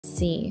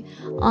see.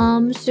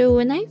 So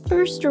when I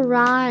first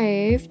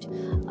arrived,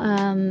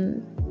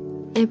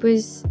 it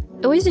was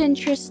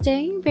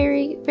interesting,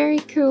 very, very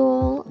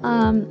cool.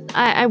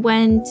 I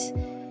went,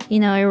 you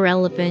know,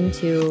 irrelevant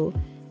to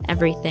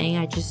everything.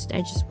 I just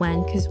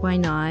went because why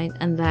not?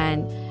 And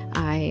then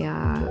I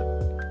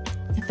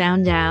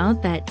found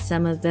out that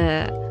some of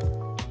the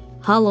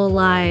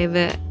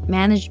Hololive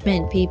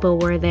management people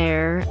were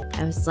there.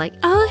 I was like,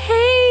 oh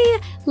hey,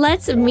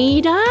 let's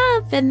meet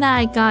up. And then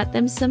I got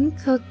them some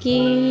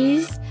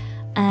cookies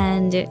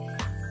and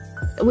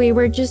we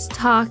were just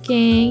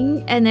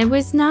talking and it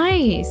was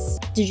nice.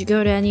 Did you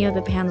go to any of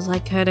the panels? I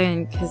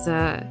couldn't because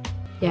yeah,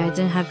 I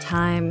didn't have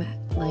time.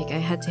 Like I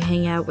had to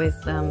hang out with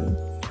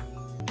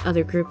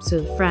other groups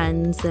of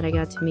friends that I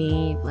got to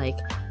meet, like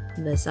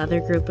this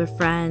other group of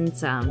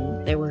friends.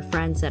 They were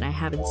friends that I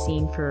haven't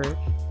seen for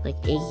like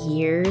 8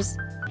 years.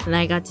 And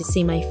I got to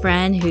see my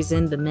friend who's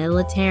in the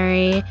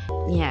military.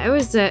 Yeah, it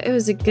was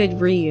a good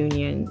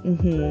reunion.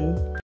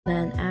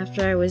 Then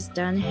after I was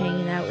done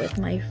hanging out with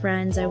my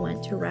friends, I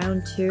went to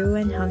round 2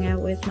 and hung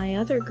out with my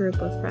other group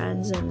of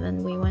friends. And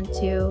then we went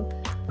to,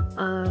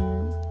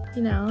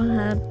 you know,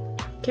 have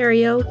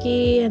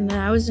karaoke. And then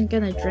I wasn't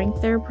gonna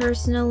drink there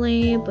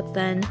personally, but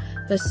then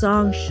the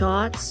song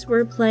Shots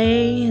were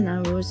playing and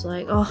I was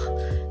like, oh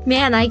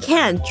man, I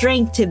can't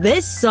drink to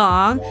this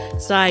song.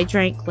 So I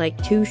drank like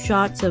 2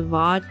 shots of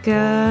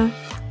vodka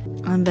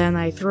and then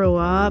I threw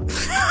up.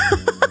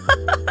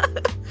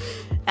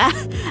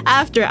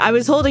 After I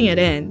was holding it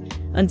in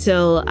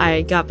until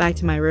I got back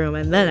to my room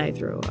and then I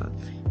threw up.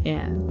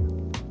 Yeah.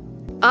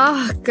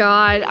 Oh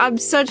god, I'm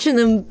such an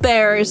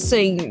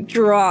embarrassing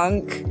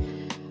drunk.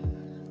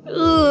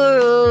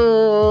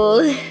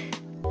 Ugh.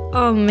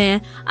 Oh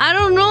man, I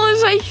don't know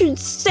if I should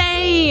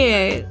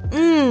say it.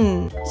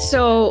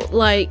 So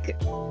like,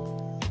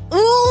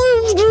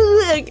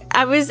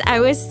 I was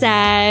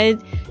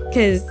sad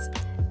because,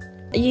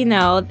 you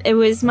know, it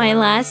was my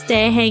last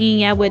day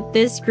hanging out with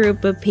this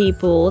group of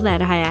people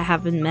that I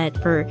haven't met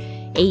for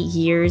 8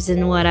 years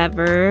and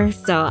whatever.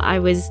 So I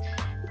was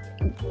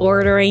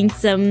ordering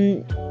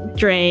some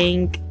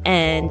drink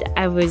and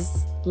I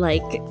was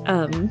like,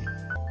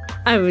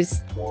 I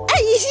was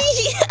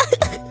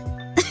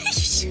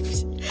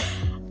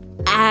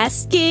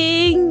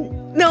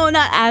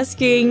not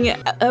asking.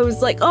 I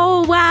was like,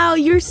 oh wow,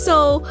 you're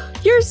so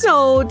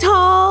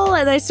tall,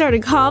 and I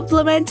started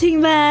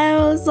complimenting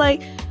them. I was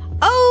like,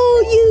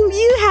 oh,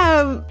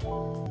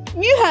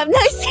 you have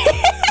nice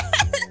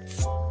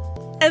hands.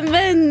 And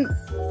then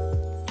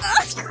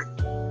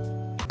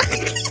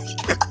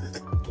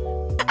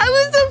I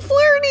was a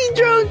flirty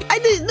drunk. I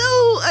didn't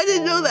know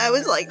that I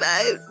was like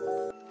that.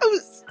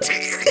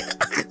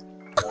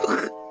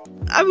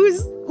 I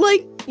was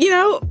like, you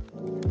know,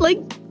 like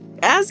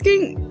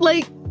asking,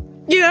 like,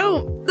 you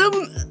know, them,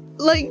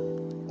 like,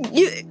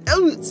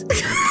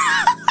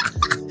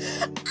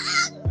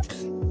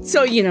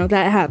 so, you know,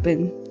 that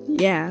happened.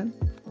 Yeah.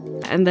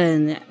 And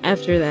then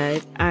after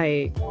that,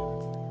 I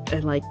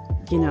like,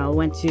 you know,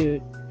 went to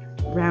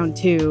round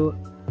 2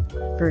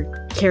 for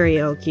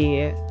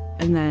karaoke,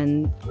 and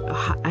then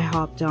I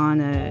hopped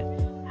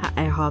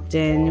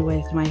in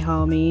with my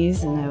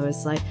homies, and I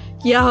was like,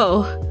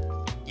 yo,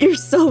 you're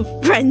so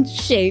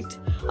friend-shaped.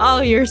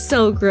 Oh, you're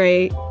so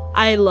great.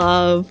 I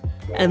love.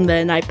 And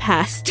then I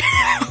passed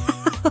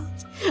out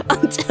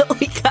until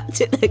we got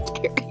to the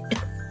karaoke.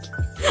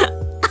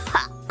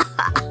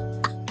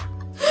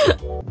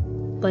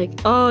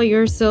 Like, oh,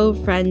 you're so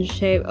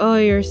friend-shaped. Oh,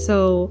 you're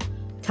so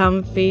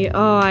comfy.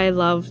 Oh, I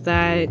love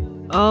that.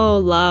 Oh,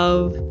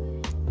 love.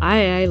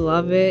 I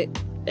love it.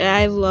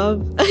 I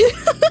love.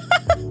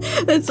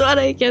 That's what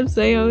I kept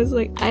saying. I was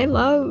like, I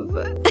love.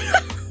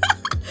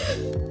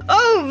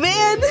 Oh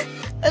man!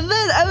 And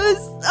then I was,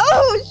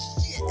 oh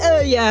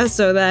shit! Yeah,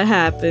 so that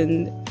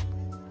happened.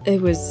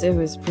 It was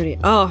pretty.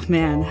 Oh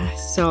man,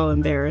 so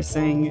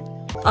embarrassing.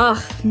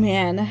 Oh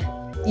man.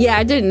 Yeah,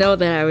 I didn't know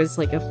that I was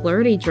like a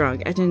flirty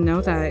drunk. I didn't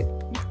know that,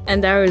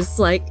 and I was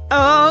like,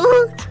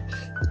 oh,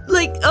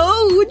 like,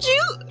 oh, would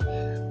you?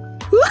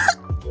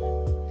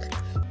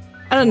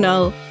 I don't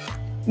know.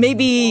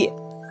 Maybe.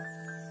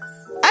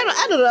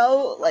 I don't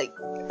know. Like,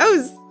 I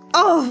was.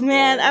 Oh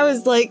man, I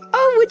was like,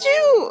 oh, would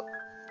you?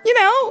 You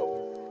know,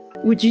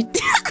 would you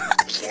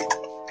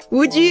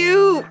would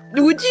you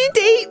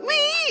date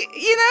me?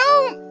 You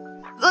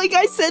know, like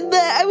I said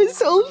that I was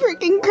so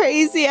freaking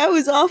crazy. I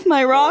was off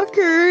my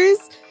rockers.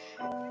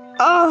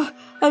 Oh,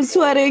 I'm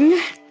sweating.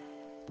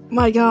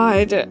 My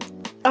god,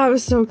 I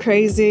was so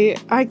crazy.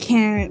 I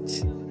can't.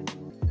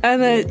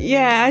 And then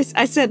yeah,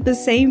 I said the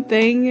same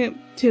thing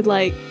to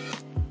like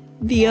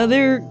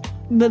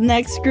the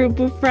next group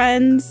of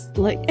friends.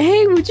 Like,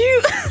 hey, would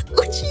you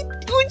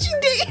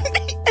date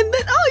me? And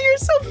then, oh, you're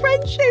so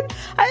friend-shaped.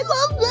 I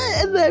love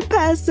that. And then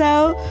pass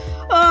out.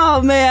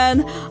 Oh man,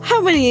 how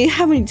many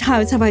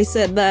times have I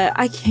said that?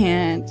 I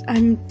can't.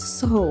 I'm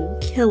so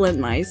killing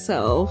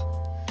myself.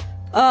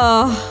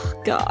 Oh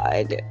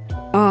god.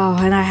 Oh,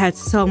 and I had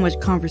so much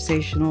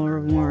conversational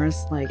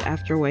remorse like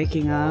after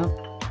waking up.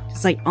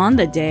 Cause like on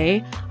the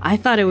day, I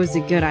thought it was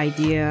a good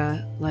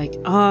idea. Like,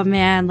 oh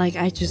man, like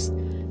I just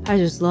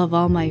love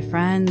all my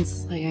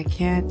friends. Like I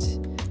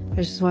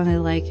just want to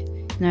like,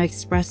 you know,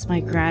 express my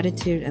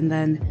gratitude. And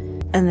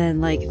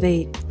then like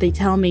they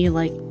tell me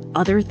like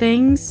other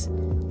things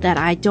that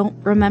I don't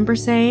remember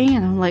saying.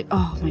 And I'm like,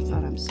 oh my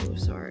God, I'm so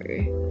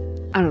sorry.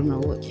 I don't know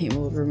what came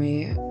over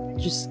me.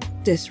 Just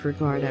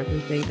disregard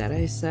everything that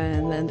I said.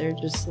 And then they're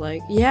just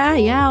like, yeah,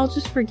 I'll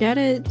just forget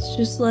it. It's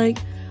just like,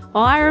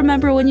 oh, I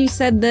remember when you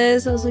said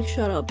this. I was like,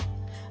 shut up,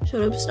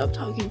 stop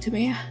talking to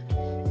me.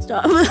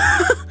 Stop.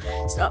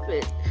 Stop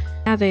it.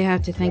 Now they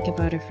have to think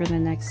about it for the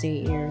next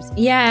 8 years.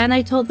 Yeah, and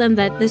I told them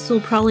that this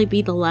will probably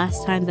be the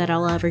last time that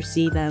I'll ever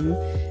see them.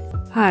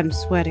 I'm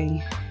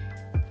sweating.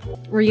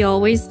 Were you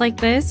always like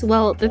this?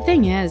 Well, the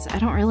thing is, I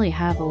don't really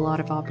have a lot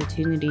of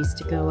opportunities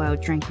to go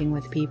out drinking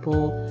with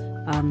people,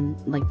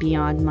 like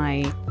beyond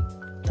my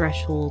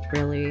threshold,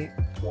 really.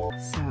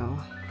 So,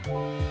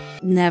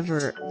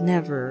 never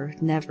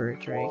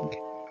drink.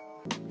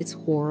 It's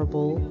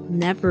horrible.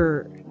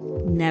 Never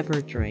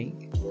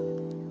drink.